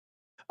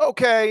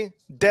Okay,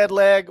 dead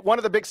leg. One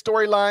of the big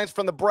storylines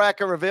from the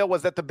bracket reveal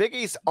was that the Big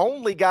East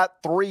only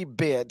got 3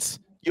 bids.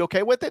 You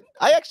okay with it?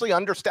 I actually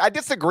understand. I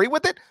disagree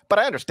with it, but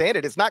I understand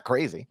it. It's not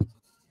crazy.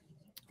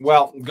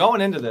 Well, going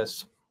into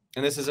this,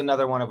 and this is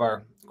another one of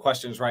our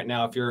questions right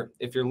now. If you're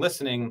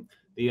listening,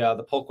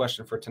 the poll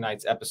question for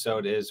tonight's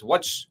episode is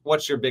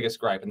what's your biggest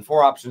gripe? And the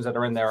 4 options that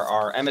are in there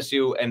are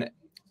MSU,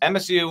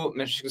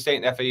 Michigan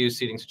State, and FAU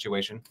seeding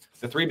situation.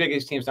 The 3 Big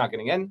East teams not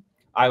getting in.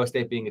 Iowa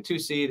State being a 2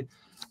 seed.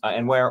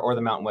 And where or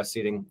the Mountain West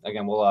seeding.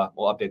 Again, we'll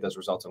update those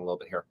results in a little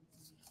bit here.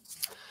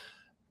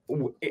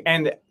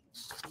 And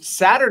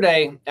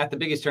Saturday at the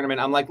Big East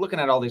tournament, I'm like looking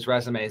at all these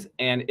resumes,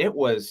 and it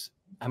was,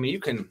 I mean, you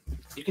can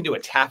do a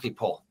taffy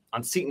poll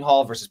on Seton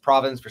Hall versus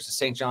Providence versus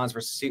St. John's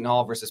versus Seton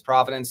Hall versus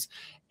Providence.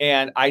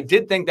 And I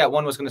did think that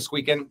one was going to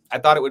squeak in. I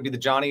thought it would be the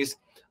Johnnies.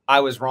 I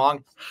was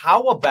wrong.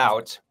 How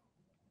about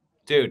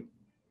the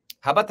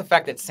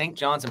fact that St.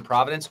 John's and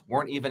Providence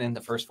weren't even in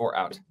the first 4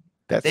 out?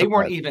 They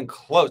weren't even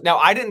close. Now,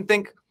 I didn't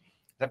think,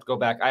 I have to go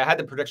back. I had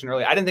the prediction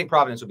earlier. I didn't think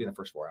Providence would be in the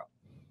first 4 out.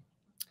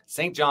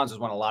 St. John's is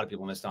one a lot of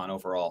people missed on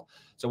overall.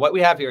 So what we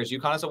have here is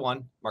UConn as a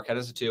 1, Marquette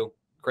as a 2,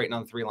 Creighton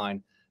on the 3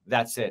 line.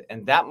 That's it.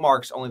 And that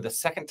marks only the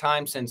second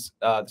time since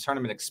the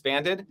tournament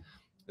expanded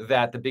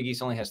that the Big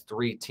East only has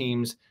 3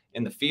 teams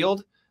in the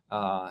field.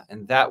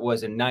 And that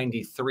was in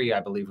 93,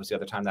 I believe, was the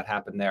other time that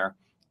happened there.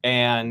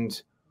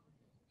 And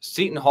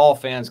Seton Hall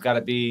fans got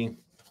to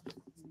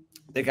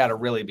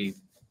really be,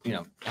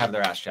 have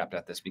their ass chapped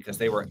at this because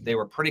they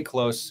were pretty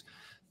close.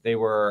 They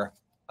were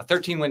a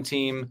 13-win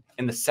team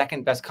in the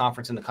second best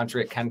conference in the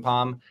country at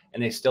KenPom,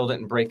 and they still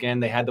didn't break in.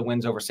 They had the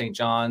wins over St.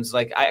 John's.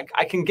 Like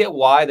I can get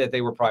why that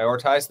they were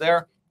prioritized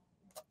there.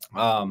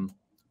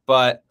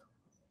 But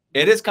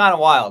it is kind of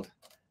wild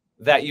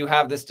that you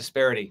have this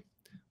disparity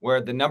where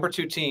the number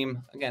 2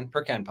 team, again,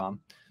 per KenPom,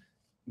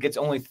 gets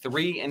only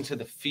 3 into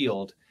the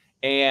field.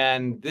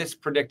 And this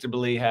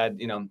predictably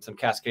had, some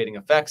cascading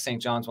effects.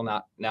 St. John's will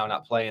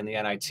not play in the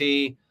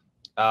NIT.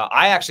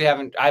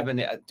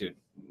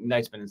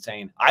 Night's been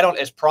insane.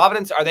 Is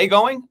Providence, are they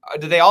going?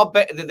 Did they all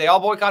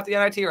boycott the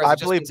NIT? Or I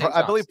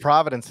believe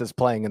Providence is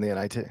playing in the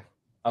NIT.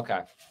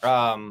 Okay.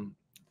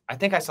 I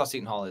think I saw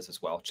Seton Hall is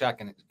as well.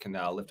 Check and can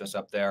lift us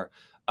up there.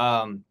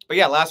 But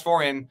yeah, last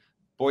 4 in: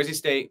 Boise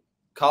State,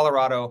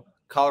 Colorado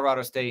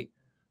State,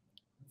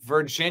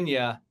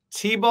 Virginia.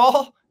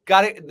 T-ball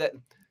got it. The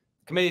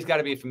committee's got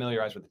to be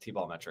familiarized with the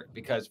T-ball metric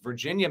because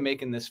Virginia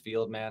making this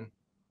field, man.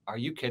 Are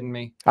you kidding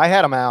me? I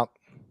had them out.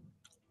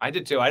 I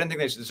did too. I didn't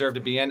think they deserved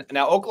to be in.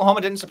 Now,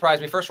 Oklahoma didn't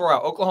surprise me. First 4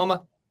 out: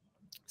 Oklahoma,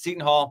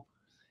 Seton Hall,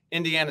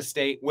 Indiana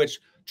State, which,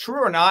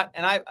 true or not,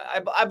 and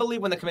I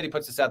believe when the committee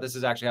puts this out, this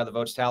is actually how the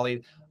votes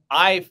tallied.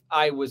 I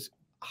was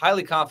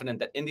highly confident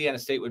that Indiana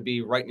State would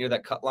be right near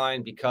that cut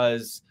line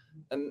because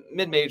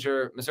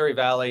mid-major, Missouri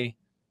Valley,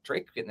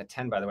 Drake getting a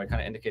 10, by the way, kind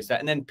of indicates that.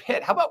 And then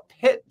Pitt. How about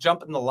Pitt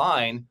jumping the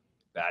line?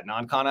 Bad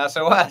non-con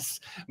SOS,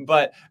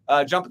 but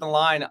jumping the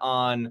line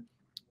on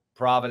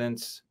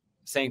Providence,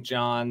 St.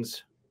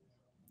 John's.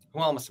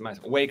 Well,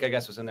 Wake, I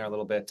guess, was in there a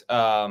little bit.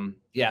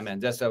 Yeah, man,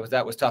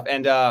 that was tough.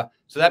 And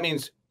so that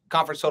means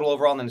conference total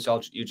overall, and then it's all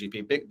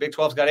UGP. Big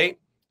 12's got 8.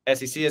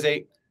 SEC has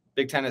 8.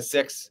 Big 10 has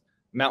 6.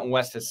 Mountain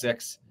West has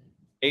 6.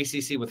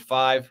 ACC with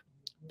 5.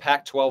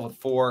 Pac-12 with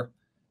 4.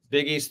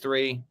 Big East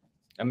 3.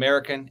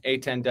 American,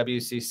 A10,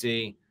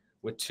 WCC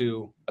with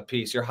 2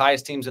 apiece. Your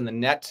highest teams in the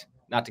net,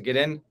 not to get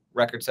in,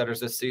 record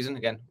setters this season.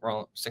 Again, we're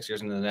all 6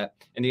 years into the net.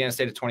 Indiana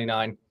State at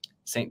 29.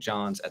 St.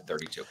 John's at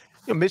 32.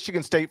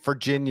 Michigan State,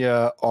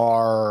 Virginia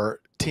are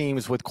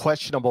teams with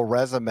questionable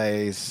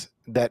resumes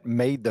that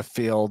made the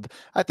field.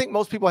 I think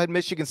most people had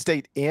Michigan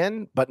State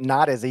in, but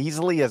not as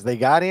easily as they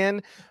got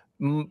in.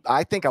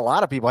 I think a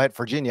lot of people had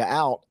Virginia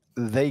out.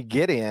 They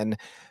get in.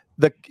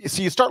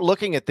 So you start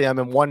looking at them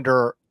and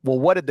wonder, well,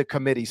 what did the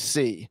committee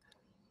see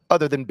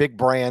other than big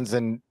brands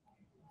and,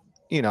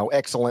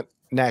 excellent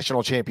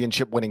national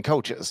championship winning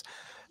coaches?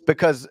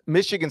 Because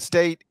Michigan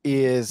State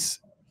is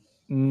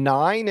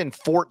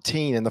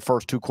 9-14 in the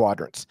first 2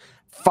 quadrants,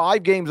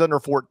 5 games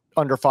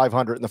under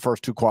 500 in the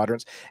first 2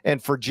 quadrants,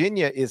 and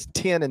Virginia is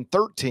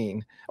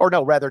 10-13, or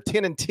no, rather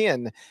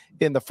 10-10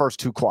 in the first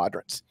 2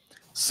 quadrants.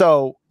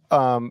 So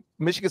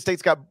Michigan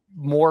State's got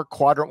more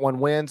quadrant 1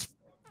 wins.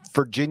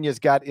 Virginia's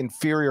got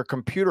inferior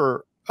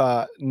computer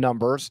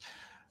numbers,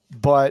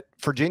 but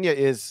Virginia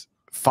is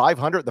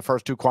 500 in the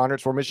first 2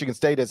 quadrants, where Michigan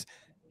State is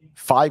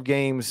 5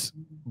 games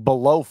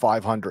below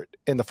 500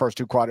 in the first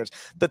 2 quadrants.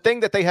 The thing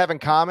that they have in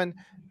common,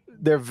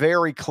 they're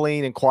very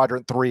clean in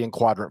quadrant 3 and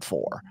quadrant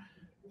 4.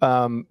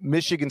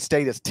 Michigan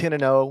State is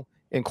 10-0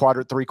 in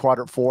quadrant 3,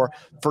 quadrant 4.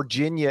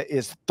 Virginia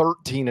is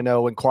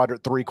 13-0 in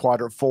quadrant 3,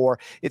 quadrant 4.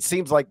 It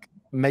seems like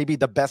maybe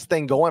the best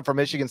thing going for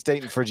Michigan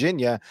State and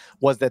Virginia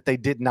was that they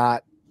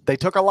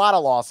took a lot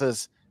of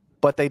losses,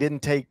 but they didn't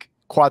take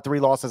quad 3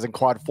 losses and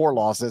quad 4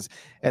 losses,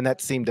 and that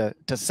seemed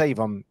to save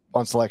them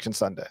on Selection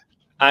Sunday.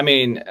 I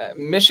mean,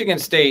 Michigan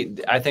State,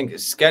 I think,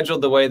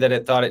 scheduled the way that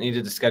it thought it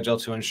needed to schedule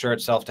to ensure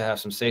itself to have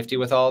some safety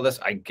with all of this.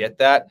 I get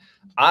that.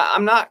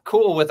 I'm not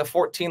cool with a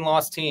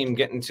 14-loss team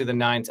getting to the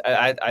 9.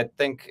 I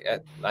think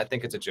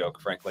it's a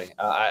joke, frankly.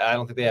 I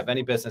don't think they have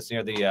any business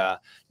near the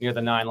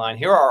 9 line.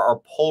 Here are our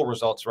poll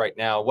results right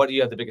now. What do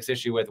you have the biggest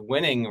issue with?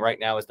 Winning right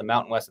now is the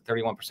Mountain West at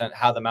 31%.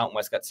 How the Mountain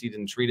West got seeded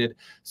and treated.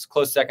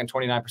 Close second,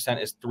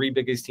 29%, is 3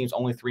 biggest teams,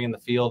 only 3 in the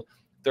field.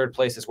 Third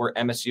place is where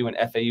MSU and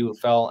FAU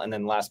fell, and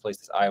then last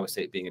place is Iowa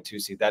State being a 2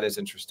 seed. That is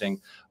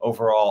interesting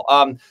overall.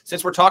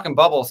 Since we're talking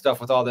bubble stuff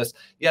with all this,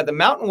 yeah, the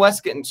Mountain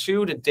West getting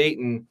 2 to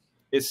Dayton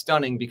is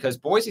stunning because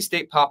Boise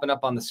State popping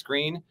up on the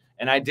screen,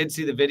 and I did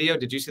see the video.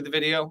 Did you see the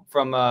video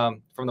from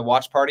the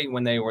watch party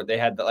when they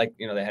had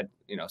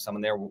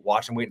someone there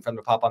watching, waiting for them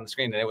to pop on the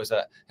screen, and it was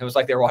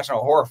like they were watching a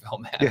horror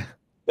film, man.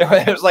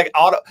 Yeah. It was like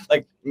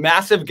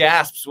massive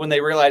gasps when they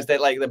realized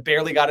that they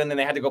barely got in and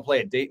they had to go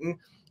play at Dayton.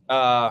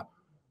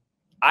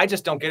 I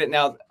just don't get it.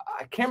 Now,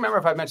 I can't remember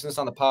if I mentioned this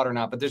on the pod or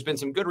not, but there's been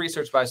some good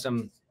research by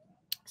some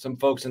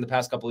folks in the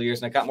past couple of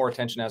years, and it got more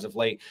attention as of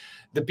late.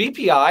 The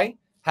BPI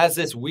has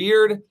this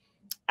weird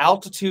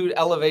altitude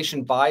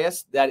elevation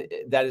bias that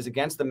is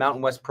against the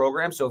Mountain West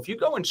program. So if you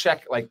go and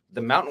check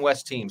the Mountain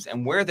West teams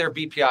and where their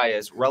BPI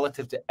is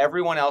relative to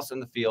everyone else in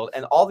the field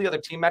and all the other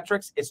team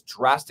metrics, it's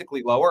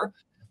drastically lower.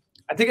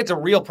 I think it's a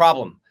real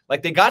problem.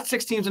 They got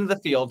 6 teams into the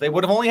field. They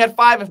would have only had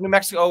 5 if New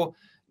Mexico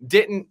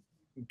didn't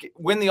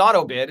win the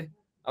auto bid.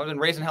 I've been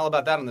raising hell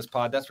about that on this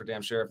pod. That's for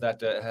damn sure if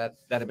that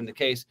had been the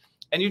case.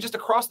 And you just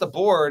across the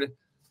board,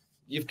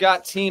 you've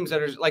got teams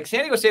that are like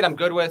San Diego State I'm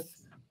good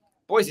with.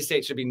 Boise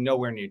State should be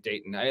nowhere near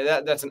Dayton. I mean,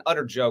 that's an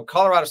utter joke.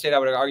 Colorado State, I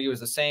would argue, is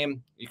the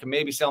same. You can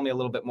maybe sell me a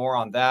little bit more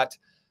on that.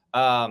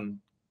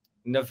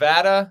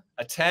 Nevada,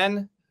 a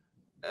 10.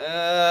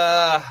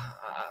 I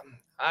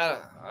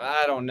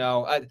don't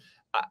know.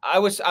 I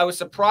was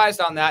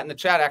surprised on that, and the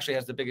chat actually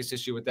has the biggest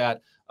issue with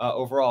that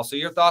overall. So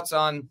your thoughts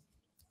on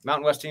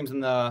Mountain West teams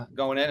in the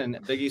going in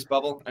and Big East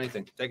bubble?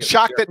 Anything? Take it.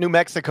 Shocked that New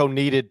Mexico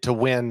needed to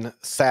win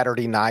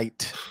Saturday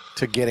night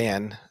to get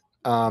in.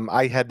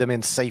 I had them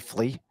in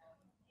safely.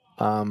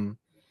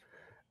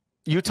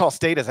 Utah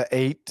State is an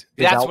 8.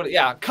 That's what.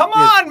 Yeah, come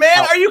on, man.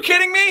 Are you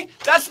kidding me?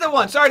 That's the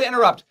one. Sorry to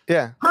interrupt.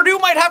 Yeah. Purdue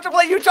might have to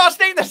play Utah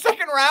State in the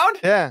second round.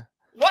 Yeah.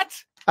 What?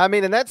 I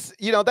mean, and that's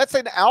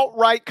an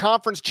outright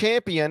conference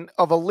champion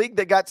of a league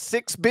that got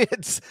 6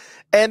 bids,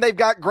 and they've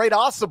got Great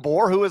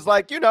Osobor, who is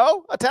a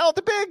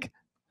talented big.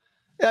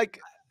 An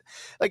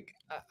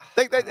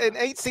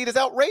 8 seed is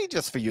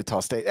outrageous for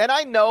Utah State. And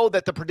I know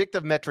that the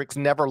predictive metrics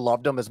never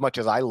loved them as much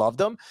as I loved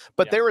them,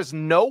 but there is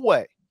no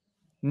way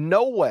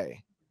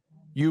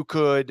you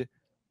could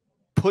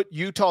put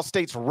Utah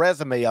State's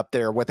resume up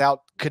there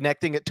without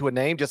connecting it to a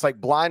name, just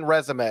like blind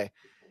resume.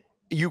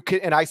 You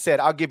can, and I said,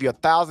 I'll give you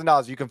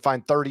 $1,000. You can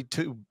find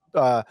 32.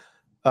 What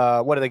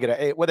do they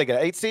get? What they get?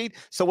 An 8 seed.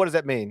 So what does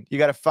that mean? You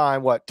got to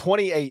find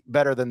 28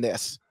 better than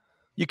this.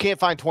 You can't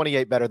find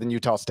 28 better than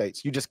Utah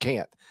State's. You just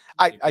can't.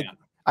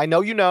 I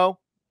know.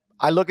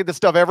 I look at this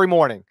stuff every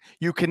morning.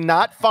 You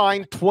cannot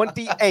find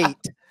 28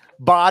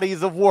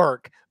 bodies of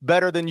work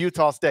better than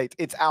Utah State.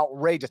 It's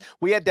outrageous.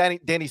 We had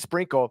Danny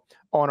Sprinkle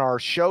on our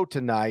show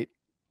tonight,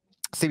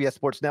 CBS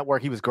Sports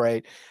Network. He was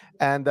great.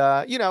 And,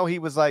 he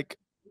was like,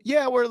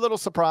 yeah, we're a little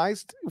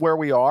surprised where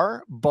we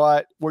are,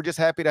 but we're just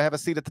happy to have a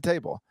seat at the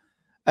table.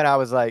 And I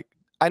was like,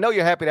 I know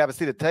you're happy to have a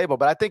seat at the table,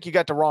 but I think you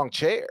got the wrong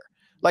chair.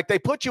 They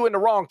put you in the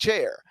wrong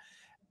chair.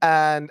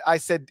 And I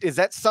said, is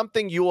that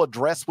something you'll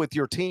address with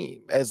your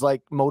team as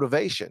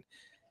motivation?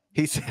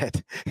 He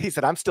said,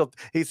 I'm still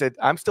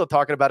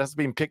talking about us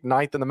being picked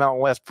 9th in the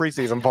Mountain West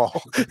preseason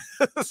ball.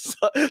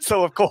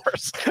 so of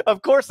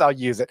course I'll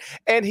use it.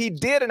 And he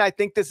did. And I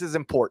think this is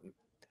important.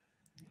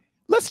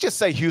 Let's just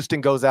say Houston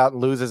goes out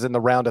and loses in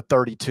the round of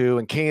 32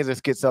 and Kansas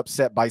gets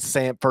upset by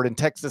Samford and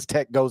Texas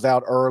Tech goes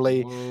out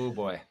early. Oh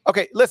boy.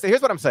 Okay. Listen,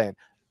 here's what I'm saying.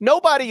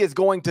 Nobody is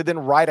going to then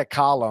write a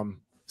column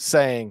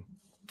saying,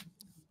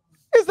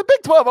 is the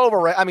Big 12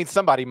 overrated? I mean,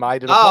 somebody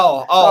might. Yeah.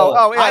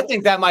 I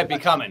think that might be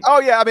coming. Oh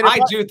yeah, I mean, I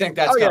do think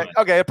that's coming.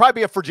 Okay, it'd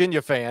probably be a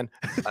Virginia fan.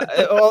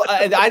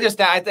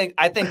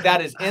 I think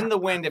that is in the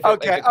wind. If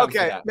it comes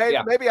to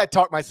that. Maybe I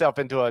talked myself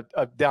into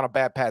down a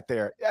bad path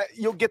there.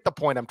 You'll get the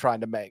point I'm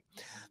trying to make.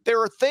 There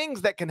are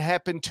things that can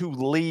happen to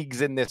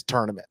leagues in this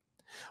tournament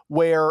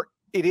where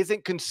it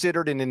isn't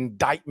considered an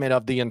indictment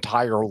of the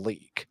entire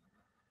league.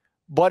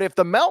 But if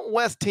the Mountain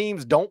West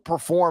teams don't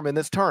perform in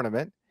this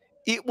tournament,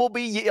 it'll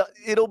be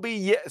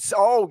yes.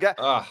 Oh, God.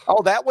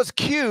 Oh, that was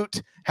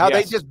cute. How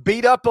they just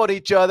beat up on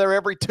each other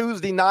every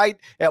Tuesday night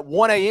at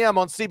 1 a.m.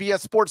 on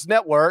CBS Sports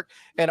Network.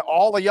 And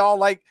all of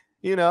y'all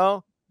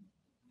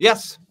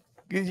yes,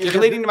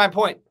 you're leading to my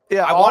point.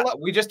 Yeah.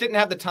 We just didn't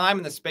have the time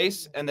and the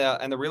space and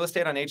the real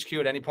estate on HQ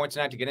at any point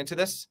tonight to get into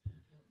this.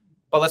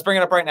 But let's bring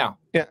it up right now.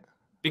 Yeah.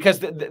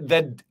 Because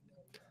I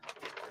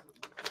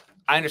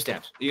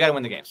understand. You got to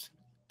win the games.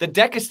 The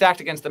deck is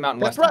stacked against the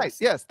Mountain West. That's right.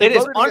 Yes. It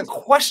is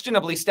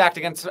unquestionably stacked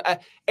against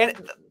and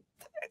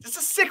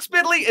it's a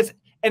 6-bid league.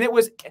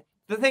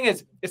 The thing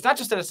is, it's not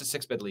just that it's a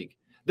 6-bid league.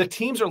 the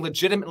teams are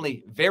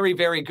legitimately very,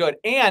 very good,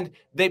 and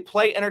they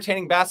play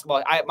entertaining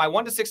basketball. My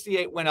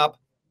 1-68 went up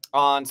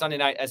on Sunday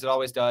night, as it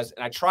always does,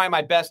 and I try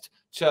my best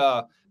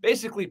to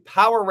basically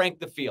power rank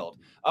the field.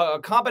 A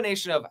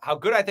combination of how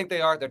good I think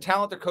they are, their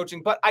talent, their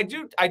coaching, but I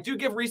do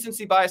give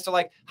recency bias to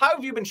like, how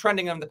have you been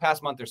trending them the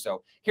past month or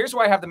so? Here's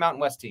where I have the Mountain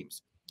West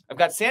teams. I've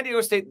got San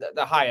Diego State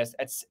the highest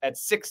at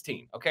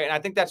 16, okay? And I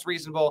think that's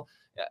reasonable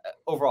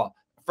overall.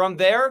 From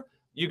there,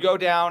 you go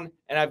down,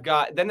 and I've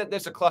got, then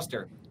there's a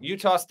cluster.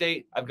 Utah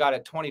State, I've got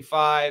at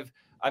 25.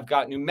 I've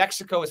got New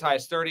Mexico as high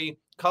as 30.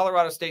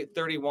 Colorado State,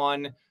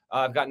 31.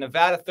 I've got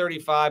Nevada,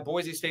 35.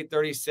 Boise State,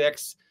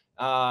 36.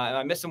 Am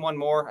I missing one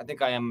more? I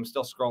think I am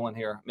still scrolling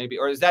here. Maybe,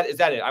 or is that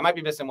it? I might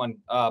be missing one.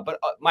 But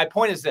my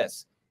point is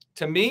this.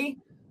 To me,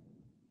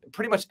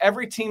 pretty much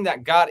every team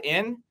that got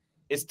in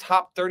is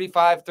top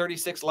 35,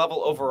 36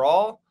 level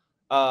overall.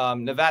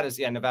 Nevada's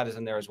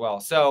in there as well.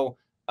 So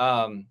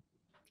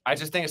I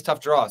just think it's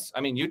tough draws.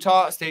 I mean,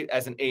 Utah State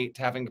as an 8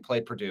 having to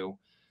play Purdue.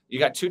 You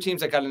got two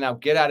teams that got to now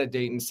get out of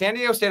Dayton. San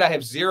Diego State I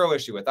have zero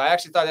issue with. I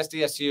actually thought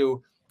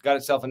SDSU got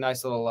itself a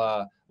nice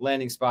little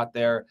landing spot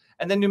there.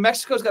 And then New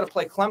Mexico's got to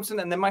play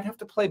Clemson, and they might have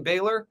to play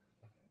Baylor.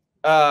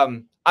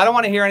 I don't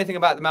want to hear anything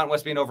about the Mountain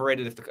West being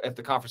overrated if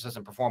the conference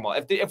doesn't perform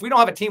well. If we don't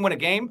have a team win a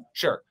game,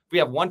 sure. If we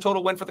have one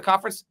total win for the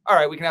conference, all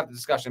right, we can have the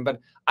discussion. But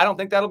I don't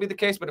think that'll be the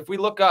case. But if we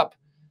look up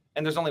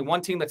and there's only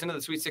one team that's into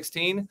the Sweet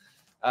 16,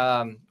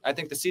 I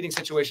think the seeding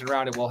situation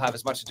around it will have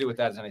as much to do with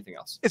that as anything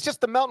else. It's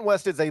just the Mountain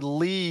West is a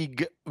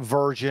league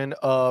version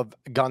of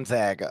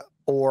Gonzaga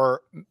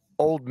or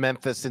old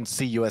Memphis and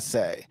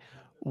CUSA,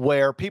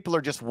 where people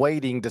are just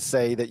waiting to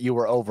say that you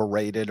were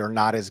overrated or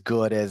not as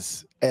good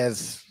as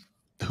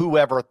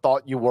whoever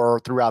thought you were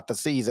throughout the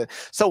season.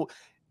 So,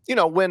 you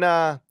know, when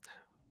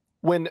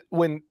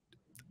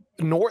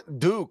North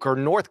Duke or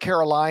North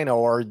Carolina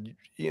or,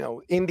 you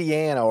know,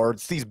 Indiana or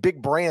these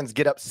big brands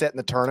get upset in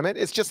the tournament,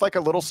 it's just like a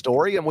little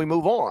story and we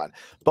move on.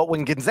 But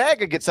when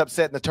Gonzaga gets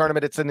upset in the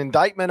tournament, it's an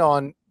indictment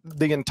on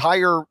the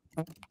entire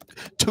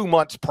 2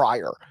 months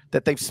prior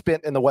that they've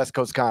spent in the West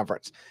Coast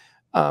Conference.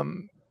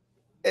 And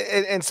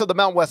so the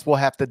Mountain West will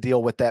have to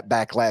deal with that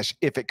backlash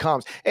if it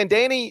comes. And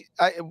Danny,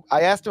 I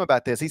asked him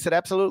about this. He said,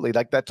 absolutely.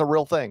 Like, that's a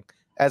real thing.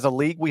 As a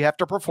league, we have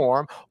to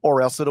perform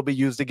or else it'll be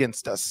used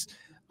against us.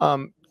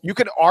 You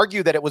could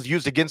argue that it was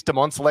used against them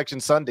on Selection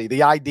Sunday.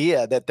 The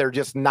idea that they're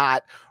just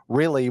not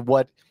really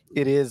what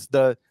it is,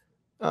 the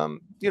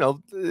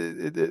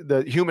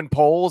human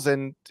polls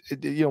and,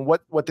 you know,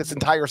 what this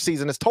entire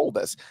season has told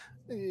us.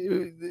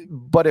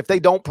 But if they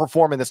don't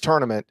perform in this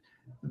tournament,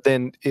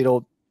 then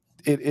it'll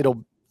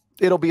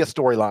be a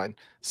storyline.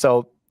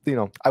 So, you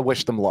know, I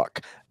wish them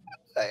luck.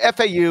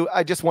 FAU,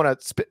 I just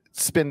want to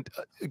spin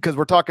because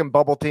we're talking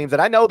bubble teams,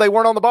 and I know they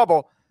weren't on the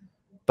bubble,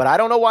 but I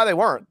don't know why they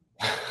weren't.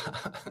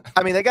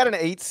 I mean, they got an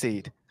 8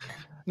 seed.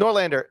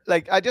 Norlander,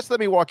 like, let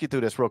me walk you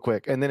through this real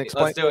quick and then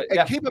explain. Let's do it.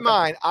 Yeah. Keep in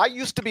mind, I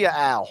used to be an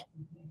owl.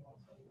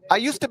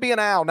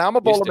 Now I'm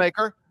a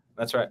Boilermaker.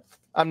 That's right.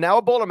 I'm now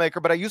a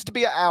Boilermaker, but I used to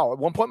be an owl. At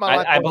one point in my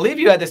life, I believe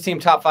you had this team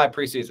top 5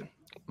 preseason.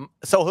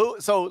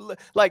 So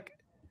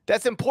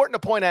that's important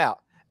to point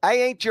out. I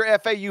ain't your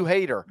FAU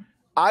hater.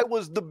 I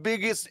was the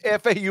biggest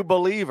FAU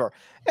believer.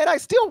 And I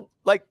still,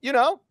 I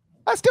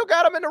still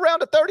got them in the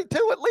round of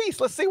 32 at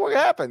least. Let's see what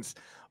happens.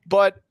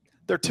 But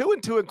they're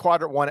 2-2 in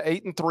quadrant 1,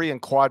 8-3 in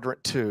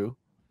quadrant 2.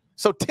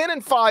 So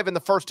 10-5 in the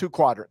first 2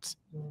 quadrants.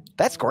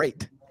 That's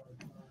great.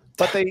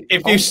 But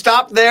if you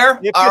stop there,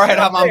 all right,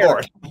 I'm on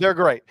board. They're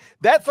great.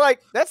 That's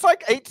like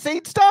 8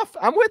 seed stuff.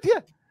 I'm with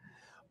you.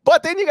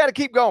 But then you got to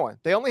keep going.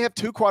 They only have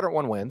 2 quadrant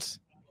 1 wins.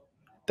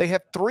 They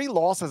have 3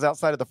 losses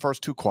outside of the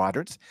first 2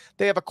 quadrants.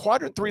 They have a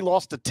quadrant 3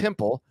 loss to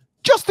Temple.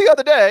 Just the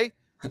other day,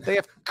 they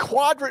have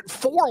quadrant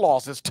 4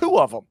 losses, 2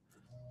 of them.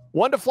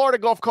 1 to Florida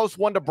Gulf Coast,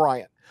 1 to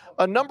Bryant.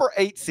 A number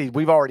 8 seed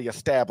we've already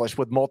established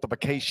with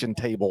multiplication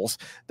tables.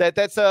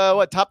 That's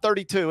top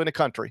 32 in the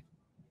country.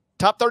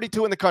 Top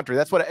 32 in the country.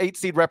 That's what an 8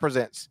 seed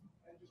represents.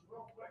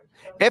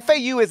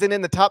 FAU isn't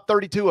in the top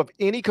 32 of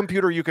any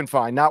computer you can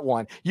find. Not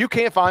one. You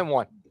can't find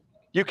one.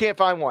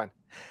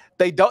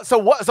 They don't. So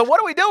what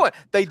are we doing?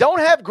 They don't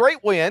have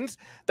great wins.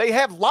 They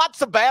have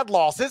lots of bad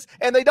losses,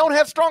 and they don't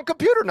have strong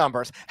computer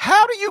numbers.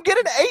 How do you get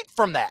an 8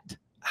 from that?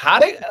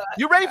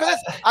 You ready for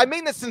this? I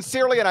mean this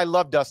sincerely, and I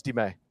love Dusty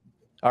May.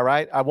 All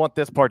right. I want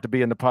this part to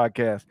be in the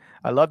podcast.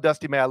 I love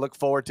Dusty May. I look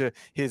forward to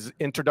his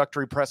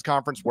introductory press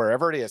conference,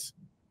 wherever it is.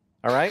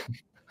 All right.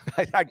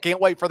 I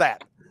can't wait for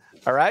that.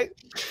 All right.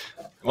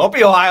 It won't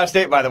be Ohio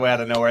State, by the way, out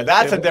of nowhere.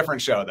 That's a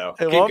different show, though.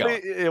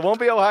 It won't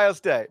be Ohio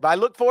State. But I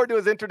look forward to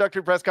his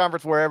introductory press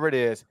conference, wherever it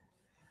is.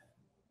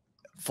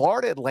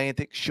 Florida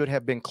Atlantic should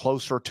have been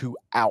closer to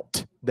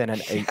out than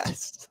an 8.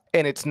 Yes.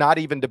 And it's not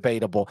even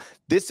debatable.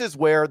 This is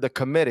where the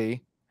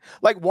committee,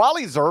 like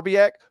Wally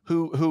Zerbiak,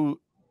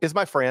 who is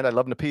my friend, I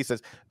love him to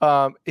pieces.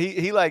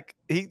 He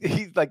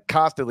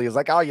constantly is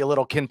like, oh, you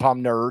little Ken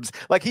Pom nerds.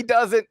 Like he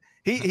doesn't.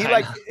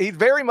 He's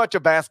very much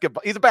a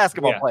basketball. He's a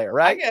basketball player,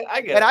 right?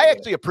 I get it. I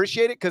actually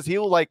appreciate it because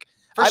he'll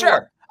for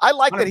sure. I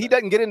like that he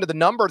doesn't get into the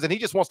numbers and he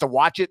just wants to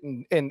watch it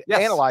and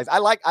analyze. I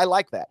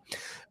like that.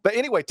 But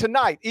anyway,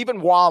 tonight,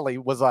 even Wally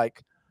was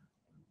like,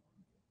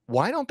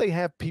 why don't they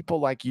have people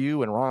like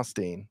you and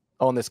Rothstein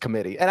on this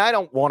committee? And I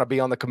don't want to be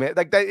on the committee.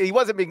 Like he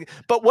wasn't being,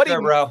 but what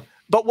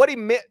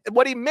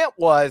he meant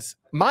was,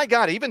 my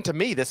God, even to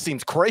me, this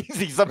seems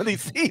crazy. Some of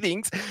these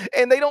seatings,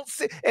 and they don't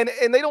and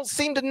they don't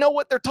seem to know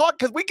what they're talking,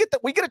 because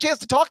we get a chance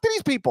to talk to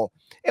these people,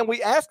 and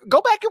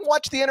go back and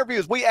watch the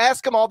interviews. We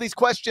ask them all these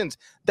questions.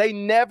 They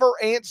never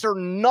answer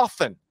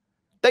nothing.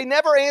 They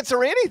never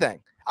answer anything.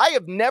 I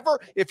have never,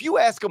 if you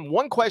ask them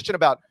one question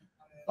about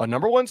a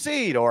number one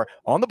seed or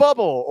on the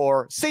bubble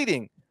or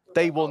seeding,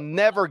 they will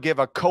never give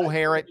a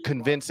coherent,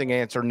 convincing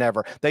answer.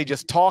 Never. They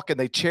just talk and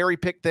they cherry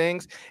pick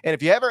things. And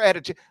if you ever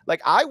had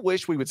I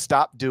wish we would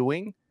stop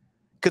doing,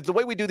 because the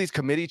way we do these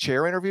committee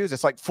chair interviews,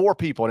 it's like 4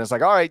 people. And it's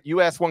like, all right,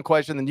 you ask one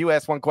question, then you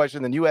ask one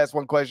question, then you ask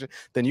one question,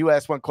 then you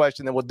ask one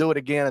question, then we'll do it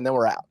again, and then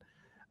we're out.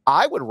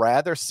 I would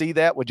rather see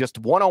that with just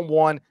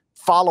one-on-one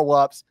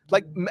follow-ups.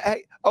 Like,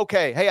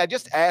 hey, I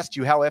just asked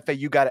you how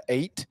FAU got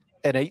an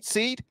 8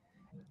 seed,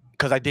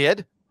 because I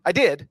did.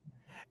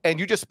 And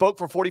you just spoke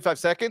for 45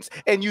 seconds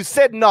and you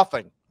said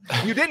nothing.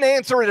 You didn't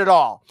answer it at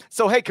all.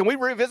 So, hey, can we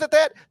revisit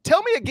that?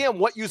 Tell me again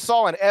what you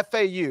saw in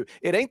FAU.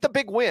 It ain't the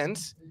big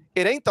wins.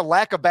 It ain't the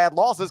lack of bad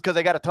losses, because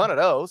they got a ton of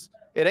those.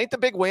 It ain't the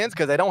big wins,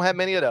 because they don't have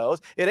many of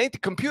those. It ain't the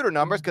computer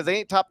numbers, because they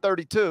ain't top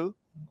 32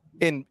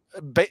 in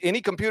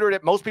any computer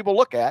that most people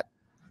look at.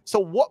 So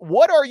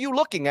what are you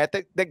looking at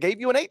that gave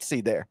you an 8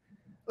 seed there?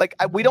 Like,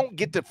 we don't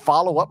get to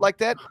follow up like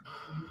that.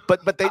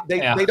 But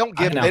they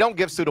don't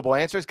give suitable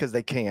answers, because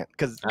they can't,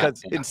 because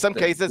in some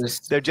cases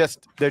they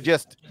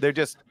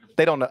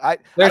don't know.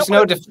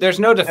 There's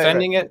no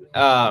defending it.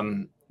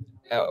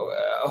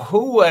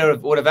 Who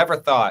would have ever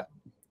thought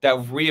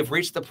that we have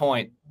reached the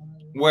point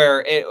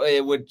where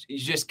you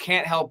just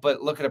can't help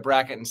but look at a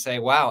bracket and say,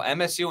 wow,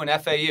 MSU and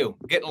FAU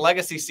getting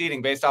legacy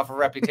seeding based off of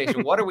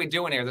reputation. What are we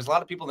doing here? There's a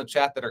lot of people in the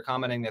chat that are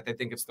commenting that they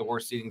think it's the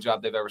worst seeding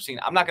job they've ever seen.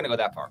 I'm not going to go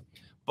that far,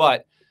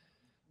 but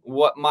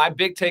what my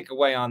big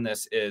takeaway on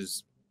this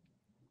is,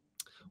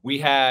 we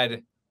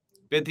had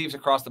bid thieves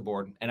across the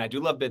board, and I do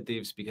love bid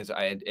thieves because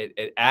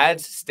it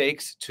adds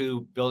stakes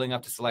to building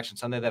up to Selection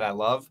Sunday that I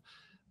love.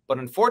 But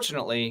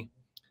unfortunately,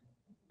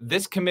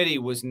 this committee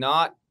was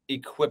not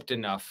equipped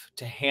enough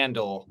to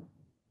handle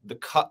the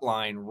cut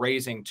line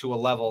raising to a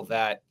level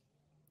that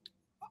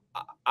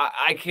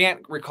I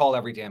can't recall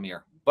every damn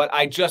year. But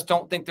I just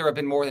don't think there have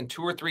been more than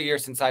 2 or 3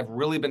 years since I've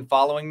really been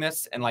following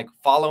this, and like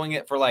following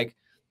it for like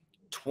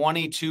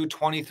 22,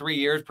 23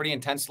 years pretty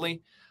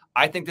intensely.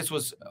 I think this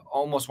was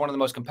almost one of the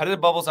most competitive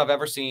bubbles I've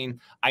ever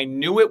seen. I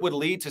knew it would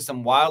lead to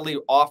some wildly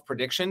off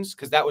predictions,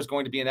 because that was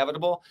going to be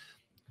inevitable.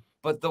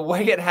 But the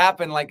way it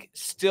happened, like,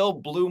 still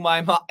blew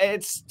my mind.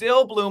 It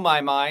still blew my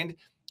mind.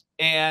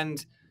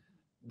 And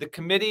the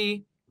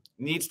committee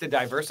needs to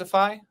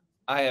diversify.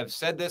 I have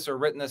said this or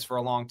written this for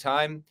a long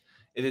time.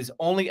 It has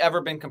only ever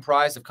been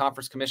comprised of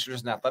conference commissioners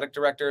and athletic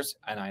directors,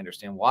 and I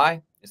understand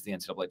why. It's the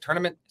NCAA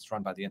tournament. It's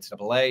run by the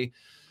NCAA.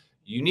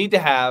 You need to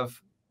have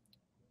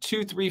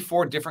 2, 3,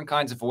 4 different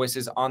kinds of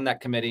voices on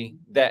that committee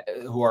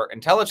who are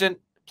intelligent,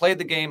 played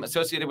the game,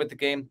 associated with the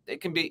game. You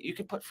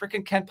can put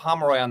freaking Ken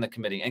Pomeroy on the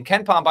committee. And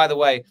Ken Pom, by the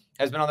way,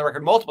 has been on the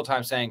record multiple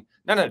times saying,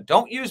 no,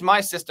 don't use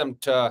my system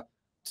to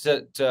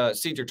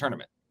seed your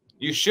tournament.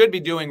 You should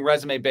be doing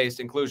resume-based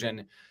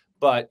inclusion,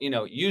 but,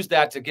 use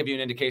that to give you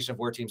an indication of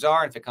where teams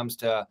are. And if it comes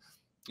to,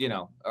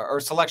 or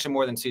selection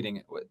more than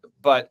seeding.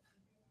 But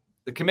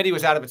the committee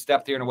was out of its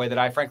depth here in a way that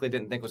I frankly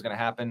didn't think was going to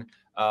happen.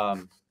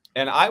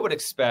 And I would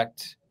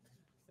expect,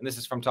 and this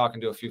is from talking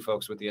to a few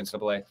folks with the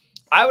NCAA,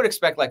 I would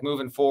expect, like,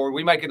 moving forward,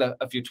 we might get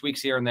a few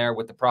tweaks here and there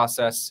with the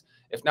process.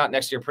 If not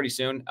next year, pretty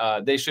soon.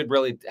 They should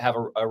really have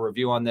a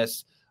review on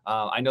this.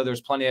 I know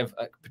there's plenty of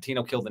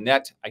Patino killed the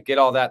net. I get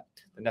all that.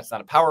 The net's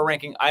not a power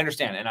ranking. I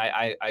understand. And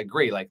I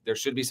agree. Like, there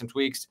should be some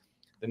tweaks.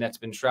 The net's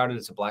been shrouded.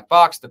 It's a black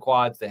box. The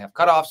quads, they have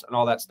cutoffs and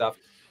all that stuff.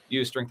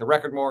 Use strength of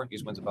record more.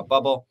 Use wins above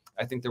bubble.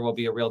 I think there will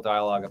be a real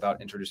dialogue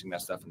about introducing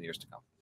that stuff in the years to come.